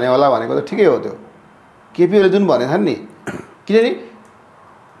पछाडि भने होला भनेको त ठिकै हो। त्यो केपी ओली जुन भनेको नि किनभने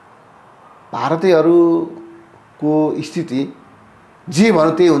भारतीयहरूको स्थिति जे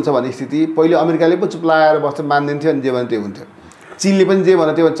भन्यो त्यही हुन्छ भन्ने स्थिति पहिले अमेरिकाले पो चुप्लाएर बस्छ मानिदिन्थ्यो अनि जे भने त्यही हुन्थ्यो। चीनले पनि जे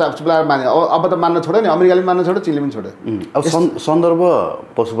भन्यो त्यो चुप्लाएर माने। अब त मान्न छोड्यो नि। अमेरिकाले मान्न छोड्यो चिनले पनि छोड्यो। अब सन्दर्भ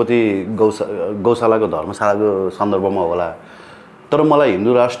पशुपति गौशालाको धर्मशालाको सन्दर्भमा होला। तर मलाई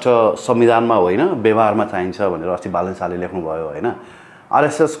हिन्दू राष्ट्र संविधानमा होइन व्यवहारमा चाहिन्छ भनेर अस्ति बालन शाहले लेख्नुभयो होइन।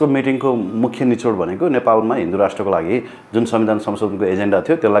 आरएसएसको मिटिङको मुख्य निचोड भनेको नेपालमा हिन्दू राष्ट्रको लागि जुन संविधान संशोधनको एजेन्डा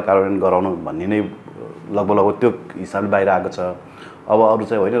थियो त्यसलाई कार्यान्वयन गराउनु भन्ने नै लगभग त्यो हिसाबले बाहिर आएको छ। अब अरू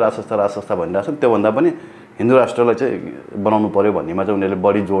चाहिँ होइन राजसंस्था भनिरहेको छन्। त्योभन्दा पनि हिन्दू राष्ट्रलाई चाहिँ बनाउनु पऱ्यो भन्नेमा चाहिँ उनीहरूले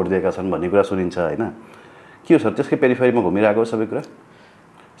बढी जोड दिएका छन् भन्ने कुरा सुनिन्छ होइन। के हो सर त्यसकै पेरिफेरीमा घुमिरहेको हो सबै कुरा?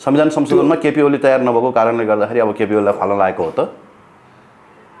 संविधान संशोधनमा केपी ओली तयार नभएको कारणले गर्दाखेरि अब केपी ओलीलाई फाल्न लागेको हो त?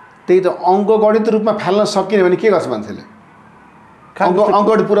 त्यही त अङ्कगणित रूपमा फाल्न सकिने भने के गर्छ मान्छेले?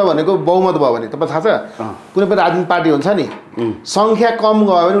 अङ्कगणित पुरा भनेको बहुमत भयो भने तपाईँ थाहा छ कुनै पनि राजनीतिक पार्टी हुन्छ नि सङ्ख्या कम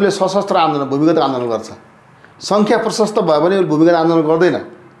गयो भने उसले सशस्त्र आन्दोलन भूमिगत आन्दोलन गर्छ। सङ्ख्या प्रशस्त भयो भने उसले भूमिगत आन्दोलन गर्दैन।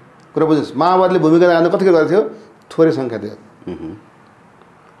 कुरा बुझ्नुहोस् माओवादीले भूमिगत आन्दोलन कतिखेर गरेको थियो? थोरै सङ्ख्या थियो।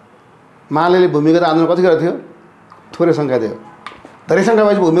 मालेले भूमिगत आन्दोलन कतिखेर थियो? थोरै सङ्ख्या थियो। धेरै सङ्ख्या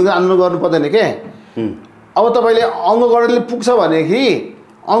भएपछि भूमिगत आन्दोलन गर्नु पर्दैन के? अब तपाईँले अङ्कगणितले पुग्छ भनेदेखि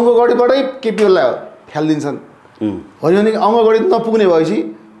अङ्कगणितबाटै केपी ओलीलाई फ्यालिदिन्छन्। होइन भने अङ्कगणित नपुग्ने भएपछि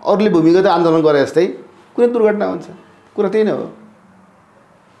अरूले भूमिगत आन्दोलन गरे जस्तै कुनै दुर्घटना हुन्छ। कुरा त्यही नै हो।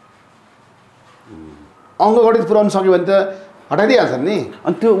 अङ्कगणित पुऱ्याउनु सक्यो भने त हटाइदिइहाल्छन् नि।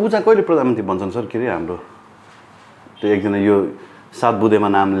 अनि त्यो ऊ चाहिँ कहिले प्रधानमन्त्री बन्छन् सर? के अरे हाम्रो त्यो एकजना यो 7 बुँदेमा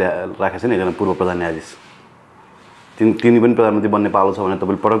नाम राखेको छ नि एकजना पूर्व प्रधान न्यायाधीश तिनी पनि प्रधानमन्त्री बन्ने पालो छ भने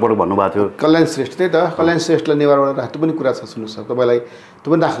तपाईँले पटक भन्नुभएको थियो। कल्याण श्रेष्ठ त्यही त कल्याण श्रेष्ठलाई नेवारबाट राख्नु पनि कुरा छ। सुन्नुहोस् सर तपाईँलाई त्यो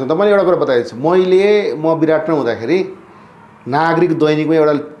पनि राख्नु। तपाईँले एउटा कुरा बताएको छु म विराटमा हुँदाखेरि नागरिक दैनिकमा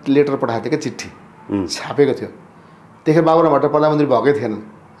एउटा लेटर पठाएको थिएँ क्या चिठी छापेको थियो। त्यतिखेर बाबुराम भट्ट प्रधानमन्त्री भएकै थिएन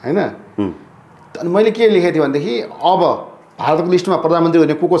होइन। अनि मैले के लेखेको थिएँ भनेदेखि अब भारतको लिस्टमा प्रधानमन्त्री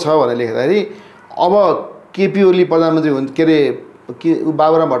हुने को छ भनेर लेख्दाखेरि अब केपी ओली प्रधानमन्त्री हुन् के अरे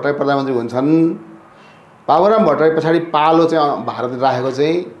बाबुराम भट्टराई प्रधानमन्त्री हुन्छन्। बाबुराम भट्टराई पछाडि पालो चाहिँ भारतले राखेको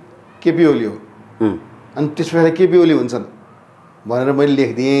चाहिँ केपी ओली हो। अनि त्यस पछाडि केपी ओली हुन्छन् भनेर मैले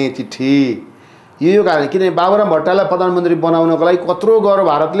लेखिदिएँ चिठी। यो कारण किनभने बाबुराम भट्टराईलाई प्रधानमन्त्री बनाउनको लागि कत्रो गऱ्यो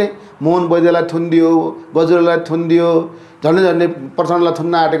भारतले। मोहन वैद्यलाई थुनिदियो, गजुरलाई थुनिदियो, झन्डै प्रचण्डलाई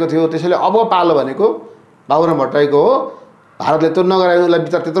थुन्न आँटेको थियो। त्यसैले अब पालो भनेको बाबुराम भट्टराईको हो। भारतले त्यो नगरायो उसलाई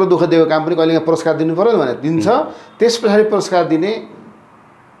बिचार त्यत्रो दुःख दिएको काम पनि कहिले पुरस्कार दिनु पऱ्यो भनेर दिन्छ। त्यस पछाडि पुरस्कार दिने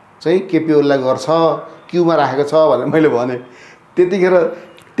चाहिँ केपी ओलीलाई गर्छ क्युमा राखेको छ भनेर मैले भने। त्यतिखेर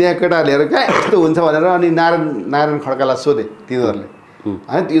त्यहाँ केटा लिएर कहाँ यस्तो हुन्छ भनेर अनि नारायण खड्कालाई सोधेँ तिनीहरूले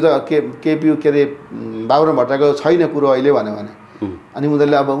होइन। यो त केपी के अरे बाबुराम भट्टराईको छैन कुरो अहिले भन्यो भने। अनि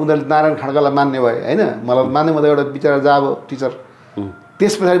उनीहरूले नारायण खड्कालाई मान्ने भयो होइन। मलाई मान्ने म त एउटा बिचरा जाब टिचर।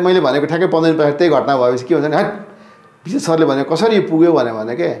 त्यस पछाडि मैले भनेको ठ्याक्कै 15 दिन पछाडि त्यही घटना भएपछि के हुन्छ भने विशेष सरले भने कसरी पुग्यो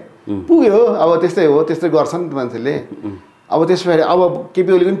भने के पुग्यो अब त्यस्तै हो त्यस्तै गर्छन् मान्छेले अब त्यसपछि अब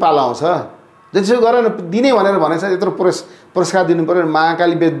केपी ओलीको पनि पाला आउँछ जतिसो गरेर दिने भनेर भनेछ यत्रो पुरस्कार दिनु पर्यो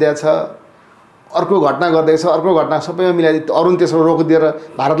महाकाली बेच्दै छ अर्को घटना गर्दैछ अर्को घटना सबैमा मिलाइ अरुण तेस्रो रोकिदिएर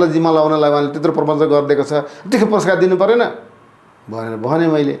भारतलाई जिम्मा लगाउनलाई उहाँले त्यत्रो प्रपञ्च गरिदिएको छ त्यतिखेर पुरस्कार दिनु परेन भनेर भने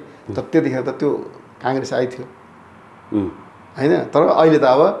मैले त त्यतिखेर त त्यो काङ्ग्रेस आइथ्यो होइन तर अहिले त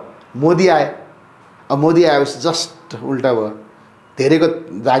अब मोदी आए अब मोदी आएपछि जस्ट उल्टा भयो धेरैको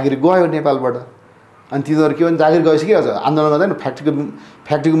जागिर गयो नेपालबाट अनि तिनीहरू के भने जागिर गएपछि के हुन्छ आन्दोलन गर्दैन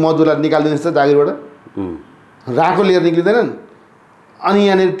फ्याक्ट्रीको मजदुरलाई निकालिदिनुहोस् त जागिरबाट राको लिएर निक्लिँदैनन् अनि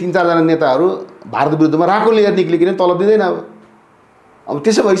यहाँनिर 3-4 जना नेताहरू भारत विरुद्धमा राको लिएर निक्लिकन तलब दिँदैन अब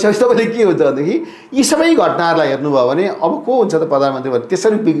त्यसो भइसकेपछि तपाईँले के हुन्छ भनेदेखि यी सबै घटनाहरूलाई हेर्नुभयो भने अब को हुन्छ त प्रधानमन्त्री भने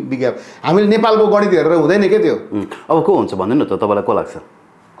त्यसरी विज्ञापन हामीले नेपालको गणित हेरेर हुँदैन के त्यो अब को हुन्छ भन्नु न त तपाईँलाई को लाग्छ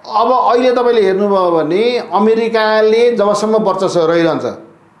अब अहिले तपाईँले हेर्नुभयो भने अमेरिकाले जबसम्म वर्चस्व रहिरहन्छ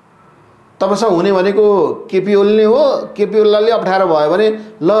तबसम्म हुने भनेको केपी ओली नै हो केपी ओलीले अप्ठ्यारो भयो भने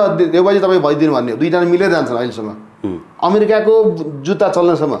ल देवबाजी तपाईँ भइदिनु भन्ने दुईजना मिलेर जान्छन् अहिलेसम्म अमेरिकाको जुत्ता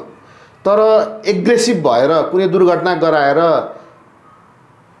चल्नसम्म तर एग्रेसिभ भएर कुनै दुर्घटना गराएर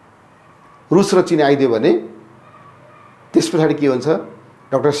रुस र चीन आइदियो भने त्यस पछाडि के हुन्छ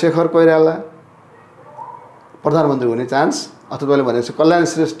डाक्टर शेखर कोइराला प्रधानमन्त्री हुने चान्स अथवा तपाईँले भनेपछि कल्याण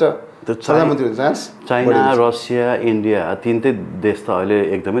श्रेष्ठ प्रधानमन्त्री हुने चान्स चाइना रसिया इन्डिया तीनटै देश त अहिले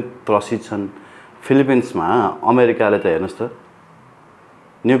एकदमै त्रसित छन् फिलिपिन्समा अमेरिकाले त हेर्नुहोस् त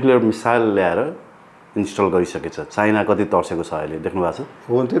न्युक्लियर मिसाइल ल्याएर इन्स्टल गरिसकेछ चाइना कति तर्सेको छ अहिले देख्नु भएको छ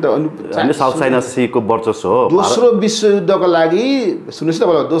हो त्यही त अनि साउथ चाइना सीको वर्चस्व हो दोस्रो विश्वयुद्धको लागि सुन्नुहोस् त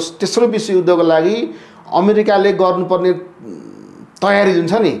तपाईँलाई तेस्रो विश्वयुद्धको लागि अमेरिकाले गर्नुपर्ने तयारी जुन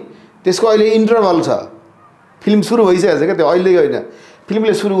छ नि त्यसको अहिले इन्टरभल छ फिल्म सुरु भइसकेको छ क्या त्यो अहिले होइन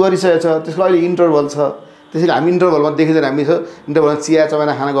फिल्मले सुरु गरिसकेको छ त्यसको अहिले इन्टरभल छ त्यसैले हामी इन्टरभलमा देखिँदैन हामी इन्टरभलमा चिया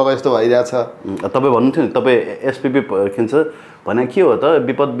चबाना खाना गएको जस्तो भइरहेछ तपाईँ भन्नुहुन्थ्यो नि तपाईँ एसपिपी खिन्छ भने के हो त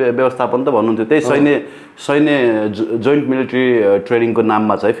विपद व्यवस्थापन त भन्नुहुन्थ्यो त्यही सैन्य जोइन्ट मिलिट्री ट्रेनिङको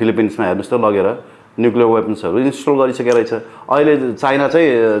नाममा चाहिँ फिलिपिन्समा हेर्नुहोस् त लगेर न्युक्लियर वेपन्सहरू इन्स्टल गरिसकेको रहेछ अहिले चाइना चाहिँ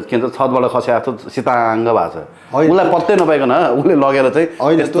के भन्छ छतबाट खस्या जस्तो सिताङ्ग भएको छ उसलाई पत्तै नपाइकन उसले लगेर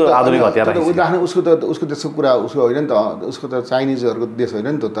चाहिँ यस्तो आधुनिक हतियार उसको देशको कुरा उसको होइन नि त उसको त चाइनिजहरूको देश होइन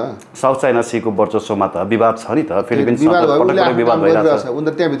नि त साउथ चाइना सीको वर्चस्वमा त विवाद छ नि त फिलिपिन्स विवाद भइरहेछ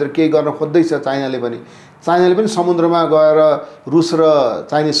उनीहरू त्यहाँभित्र केही गर्न खोज्दैछ चाइनाले पनि समुद्रमा गएर रुस र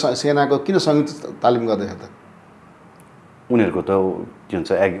चाइनिज सेनाको किन संयुक्त तालिम गर्दैछ त उनीहरूको त के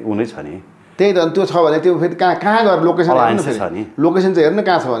भन्छ उनै छ नि त्यही त त्यो छ भने त्यो फेरि कहाँ गएर लोकेसन लोकेसन चाहिँ हेर्नु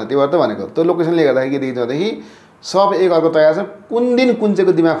कहाँ छ भने त्यो भएर त भनेको त्यो लोकेसनले गर्दाखेरि के देखिन्छ भनेदेखि सब एक अर्को तयार छ कुन दिन कुन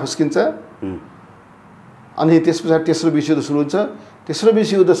चाहिँको दिमाग खुस्किन्छ अनि त्यस पछाडि तेस्रो विश्वयुद्ध सुरु हुन्छ तेस्रो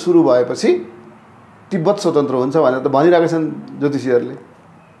विश्वयुद्ध सुरु भएपछि तिब्बत स्वतन्त्र हुन्छ भनेर त भनिरहेका छन् ज्योतिषीहरूले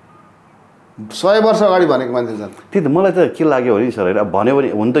 100 वर्ष अगाडि भनेको मान्छे छन् त्यही त मलाई त के लाग्यो भने सर होइन भन्यो भने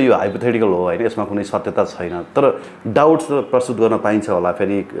हुन त यो हाइपोथेटिकल हो होइन यसमा कुनै सत्यता छैन तर डाउट्स त प्रस्तुत गर्न पाइन्छ होला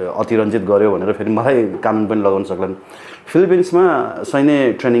फेरि अतिरञ्जित गर्यो भनेर फेरि मलाई कानुन पनि लगाउन सक्लान् फिलिपिन्समा सैन्य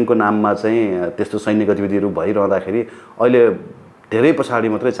ट्रेनिङको नाममा चाहिँ त्यस्तो सैन्य गतिविधिहरू भइरहँदाखेरि अहिले धेरै पछाडि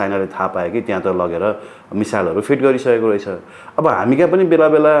मात्रै चाइनाले थाहा पायो कि त्यहाँ त लगेर मिसाइलहरू फिट गरिसकेको रहेछ अब हामी कहाँ पनि बेला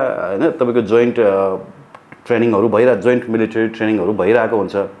बेला होइन तपाईँको जोइन्ट ट्रेनिङहरू भइरहेको जोइन्ट मिलिट्री ट्रेनिङहरू भइरहेको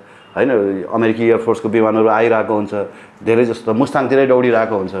हुन्छ होइन अमेरिकी एयरफोर्सको विमानहरू आइरहेको हुन्छ धेरै जस्तो मुस्ताङतिरै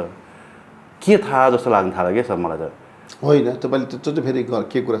दौडिरहेको हुन्छ के थाहा जस्तो लाग्न थाल्यो क्या सर मलाई त होइन तपाईँले त्यो चाहिँ फेरि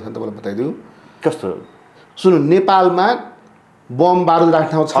के कुरा छ तपाईँलाई बताइदिउँ कस्तो सुन्नु नेपालमा बम बारुद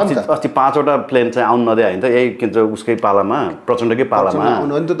राख्ने ठाउँ छ नि त अस्ति 5वटा प्लेन चाहिँ आउनु नदिए होइन त यही के भन्छ उसकै पालामा प्रचण्डकै पालामा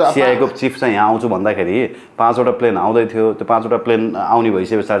सिआईको चिफ चाहिँ यहाँ आउँछु भन्दाखेरि 5वटा प्लेन आउँदै थियो त्यो 5वटा प्लेन आउने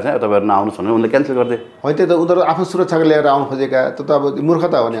भइसके पछाडि चाहिँ तपाईँहरू नआउनुहोस् भनेर उनले क्यान्सल गरिदिए होइन त्यही त उनीहरू आफ्नो सुरक्षाको लिएर आउनु खोजेका त अब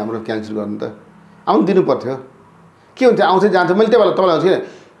मूर्खता हो नि हाम्रो क्यान्सल गर्नु त आउनु दिनु पर्थ्यो के हुन्थ्यो आउँथ्यो जान्थ्यो मैले त्यही तपाईँलाई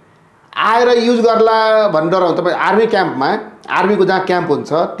हुन्छ आएर युज गर्ला भनेर डराउनु तपाईँ आर्मी क्याम्पमा आर्मीको जहाँ क्याम्प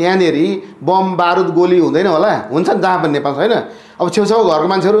हुन्छ त्यहाँनेरि बम बारुद गोली हुँदैन होला हुन्छ नि जहाँ पनि नेपाल छैन अब छेउछाउ घरको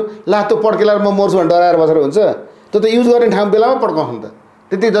मान्छेहरू ला त्यो पड्केलाएर म मर्छु भनेर डराएर बसेर हुन्छ त्यो त युज गर्ने ठाउँ बेलामा पड्काउँछ नि त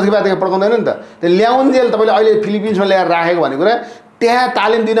त्यति जति बादेखि पड्काउँदैन नि त त्यो ल्याउन्जेल तपाईँले अहिले फिलिपिन्समा ल्याएर राखेको भन्ने कुरा त्यहाँ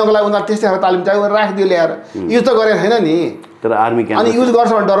तालिम दिनको लागि उनीहरू त्यस्तै खालको तालिम चाहियो राखिदियो ल्याएर युज त गरेको छैन नि तर आर्मी क्याम्प अनि युज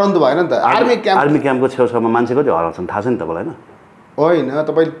गर्छ भने डराउनु त भएन नि त आर्मी क्याम्पको छेउछाउमा मान्छे कति हराउँछन् थाहा छ नि तपाईँलाई होइन होइन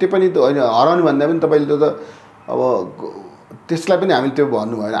तपाईँले त्यो पनि त होइन हराउने भन्दा पनि तपाईँले त्यो त अब त्यसलाई पनि हामीले त्यो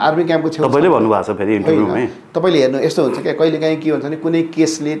भन्नु भएन आर्मी क्याम्पको छेउ तपाईँले भन्नुभएको छ फेरि इन्टरभ्यूमै तपाईँले हेर्नु यस्तो हुन्छ क्या कहिलेकाहीँ के हुन्छ भने कुनै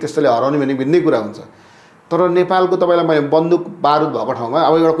केसले त्यस्तोले हराउने भने भिन्नै कुरा हुन्छ तर नेपालको तपाईँलाई मैले बन्दुक बारुद भएको ठाउँमा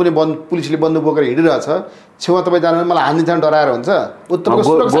अब एउटा कुनै पुलिसले बन्दुक बोकेर हिँडिरहेछ छेउमा तपाईँ जानु मलाई हान्दिन्छ डराएर हुन्छ उत्तरको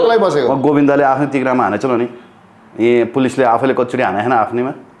सुरक्षालाई बसेको गोविन्दले आफ्नै तिग्रामा हानेछ नि ए पुलिसले आफैले कचुरी हाने हैन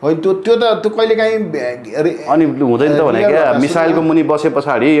आफ्नैमा होइन त्यो कहिलेकाहीँ अनि हुँदैन त भने क्या मिसाइलको मुनि बसे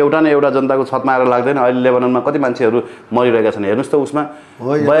पछाडि एउटा न एउटा जनताको छतमा आएर लाग्दैन अहिले लेबननमा कति मान्छेहरू मरिरहेका छन् हेर्नुस् त उसमा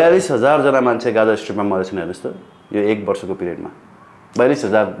 42,000 जना मान्छे गाजा स्ट्रिपमा मरेछन् हेर्नुस् त यो 1 वर्षको पिरियडमा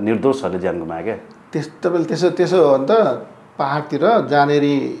 42,000 निर्दोषहरूले ज्यान गुमाए क्या तपाईँले त्यसो हो भने त पहाडतिर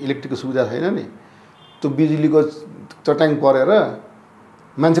जहाँनेरि इलेक्ट्रिकको सुविधा छैन नि त्यो बिजुलीको चट्याङ परेर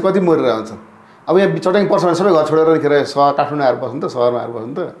मान्छे कति मरेर आउँछ अब यहाँ चट्याङ पर्छ भने सबै घर छोडेर खेर काठमाडौँ आएर बस्नु त सहरमा आएर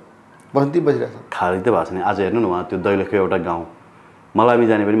बस्नु त बस्ती बसिरहेको छ खाली त भएको छैन आज हेर्नु न उहाँ त्यो दैलेखको एउटा गाउँ मलामी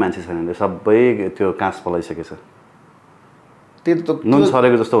जाने पनि मान्छे छैन सबै त्यो काँस पलाइसकेछ त्यही त नुन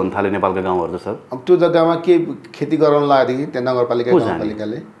सरेको जस्तो हुन थाल्यो नेपालका गाउँहरू त सर अब त्यो जग्गामा के खेती गराउन लागेदेखि त्यहाँ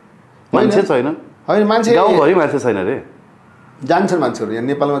नगरपालिकाले मान्छे छैन होइन मान्छे गाउँभरि मान्छे छैन रे जान्छन् मान्छेहरू यहाँ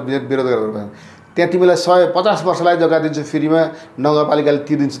नेपालमा विरोध गरेर त्यहाँ तिमीलाई 150 वर्षलाई जग्गा दिन्छु फ्रीमा नगरपालिकाले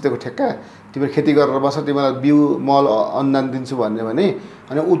तिर्दिन्छ त्यो ठेक्का तिमीले खेती गरेर बस्छ तिमीलाई बिउ मल अनुदान दिन्छु भन्यो भने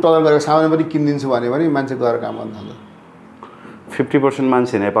अनि उत्पादन गरेर सामान पनि किनिदिन्छु भन्यो भने मान्छे गएर काम गर्न थाल्छ 50%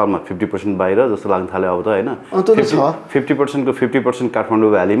 मान्छे नेपालमा 50% बाहिर जस्तो लाग्न थाल्यो अब त हैन 50% को 50%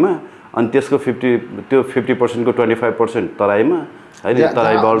 काठमाडौँ भ्यालीमा अनि त्यसको 50% को 25% तराईमा हैन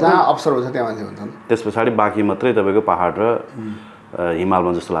तराईबाट जहाँ अवसर हुन्छ त्यहाँ मान्छे हुन्छन् त्यसपछि बाँकी मात्रै तपाईको पहाड र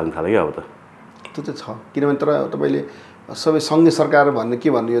हिमालमा जस्तो लाग्न थाल्यो अब त त्यो चाहिँ छ किनभने तर तपाईले सबै सङ्घीय सरकार भन्ने के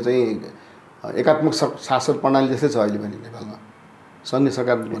भन्ने यो चाहिँ एकात्मक शासन प्रणाली जस्तै छ अहिले पनि नेपालमा सङ्घीय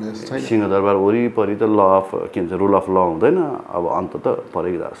सरकार भने जस्तो छैन सिंहदरबार वरिपरि त ल अफ के भन्छ रुल अफ ल हुँदैन अब अन्त त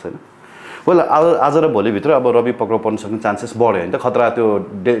परेको छैन वेल आज र भोलिभित्र अब रवि पक्राउ पर्न सक्ने चान्सेस बढ्यो होइन त खतरा त्यो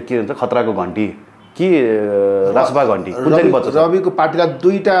के भन्छ खतराको घन्टी कि रासबा घन्टी कुन चाहिँ बच्चा रविको पार्टीलाई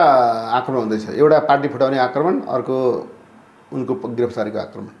दुईटा आक्रमण हुँदैछ एउटा पार्टी फुटाउने आक्रमण अर्को उनको गिरफ्तारीको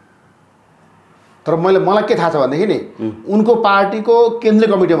आक्रमण तर मलाई के थाहा छ भनेदेखि नि उनको पार्टीको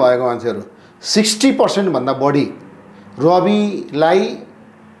केन्द्रीय कमिटीमा भएको मान्छेहरू 60% भन्दा बढी रविलाई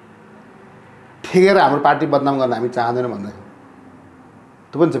ठेकेर हाम्रो पार्टी बदनाम गर्न हामी चाहँदैनौँ भन्दै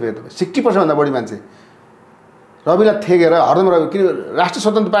त्यो पनि छ फेरि तपाईँ 60% भन्दा बढी मान्छे रविलाई ठेकेर हरदम रवि किन राष्ट्रिय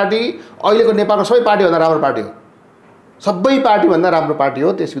स्वतन्त्र पार्टी अहिलेको नेपालको सबै पार्टीभन्दा राम्रो पार्टी हो सबै पार्टीभन्दा राम्रो पार्टी हो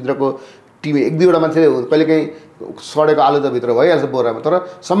त्यसभित्रको टिम 1-2वटा मान्छे कहिलेकाहीँ सडेको आलु त भित्र भइहाल्छ बोरामा तर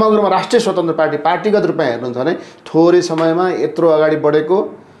समग्रमा राष्ट्रिय स्वतन्त्र पार्टीगत रूपमा हेर्नुहुन्छ भने थोरै समयमा यत्रो अगाडि बढेको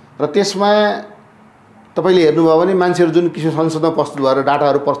र त्यसमा तपाईले हेर्नुभयो भने मान्छेहरू जुन किसिम संसदमा प्रस्तुत गरेर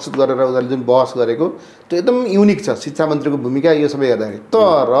डाटाहरू प्रस्तुत गरेर उनीहरूले जुन बहस गरेको त्यो एकदम युनिक छ शिक्षा मन्त्रीको भूमिका यो सबै हेर्दाखेरि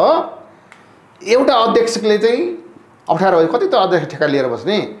तर एउटा अध्यक्षले चाहिँ अप्ठ्यारो भयो कति त अध्यक्ष ठेक्का लिएर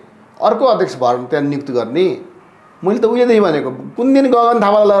बस्ने अर्को अध्यक्ष भएर त्यहाँ नियुक्ति गर्ने मैले त उहिलेदेखि भनेको कुन दिन गगन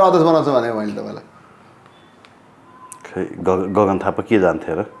थापालाई लगेर अध्यक्ष बनाउँछु भनेको मैले तपाईँलाई गगन थापा के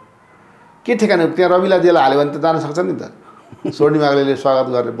जान्थे र के ठेकाने त्यहाँ रविलाई जेल हाल्यो भने त जान सक्छ नि त स्वर्णिम आगले स्वागत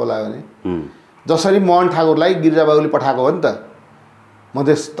गरेर बोलायो भने जसरी मोहन ठाकुरलाई गिरिजाबाबुले पठाएको हो नि त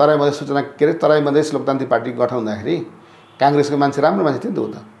मधेस तराई मधेस सूचना के अरे तराई मधेस लोकतान्त्रिक पार्टी गठन हुँदाखेरि काङ्ग्रेसको मान्छे राम्रो मान्छे थियो नि त ऊ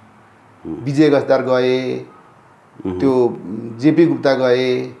त विजय गजदार गए त्यो जेपी गुप्ता गए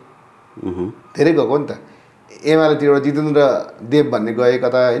धेरै गएको नि त एमालेतिर जितेन्द्र देव भन्ने गए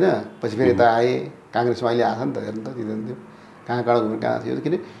कता होइन पछि फेरि यता आए काङ्ग्रेसमा अहिले आएको नि त हेर्नु त जितेन्द्र देव कहाँ कहाँ घुमेर कहाँ थियो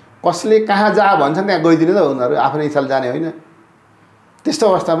किन कसले कहाँ जा भन्छन् त्यहाँ गइदिने त उनीहरू आफ्नै इच्छाले जाने होइन त्यस्तो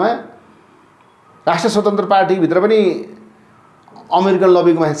अवस्थामा राष्ट्रिय स्वतन्त्र पार्टीभित्र पनि अमेरिकन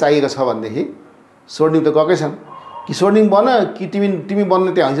लबीको मान्छे चाहिएको छ भनेदेखि स्वर्णिम त गएकै छन् कि स्वर्णिम बन कि तिमी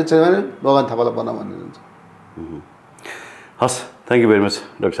बन्ने त्यहाँ हैसियत छैन भने गगन थापालाई बन भन्ने हुन्छ हस् thank you very much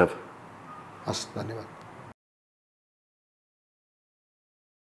doctor साहब हस् धन्यवाद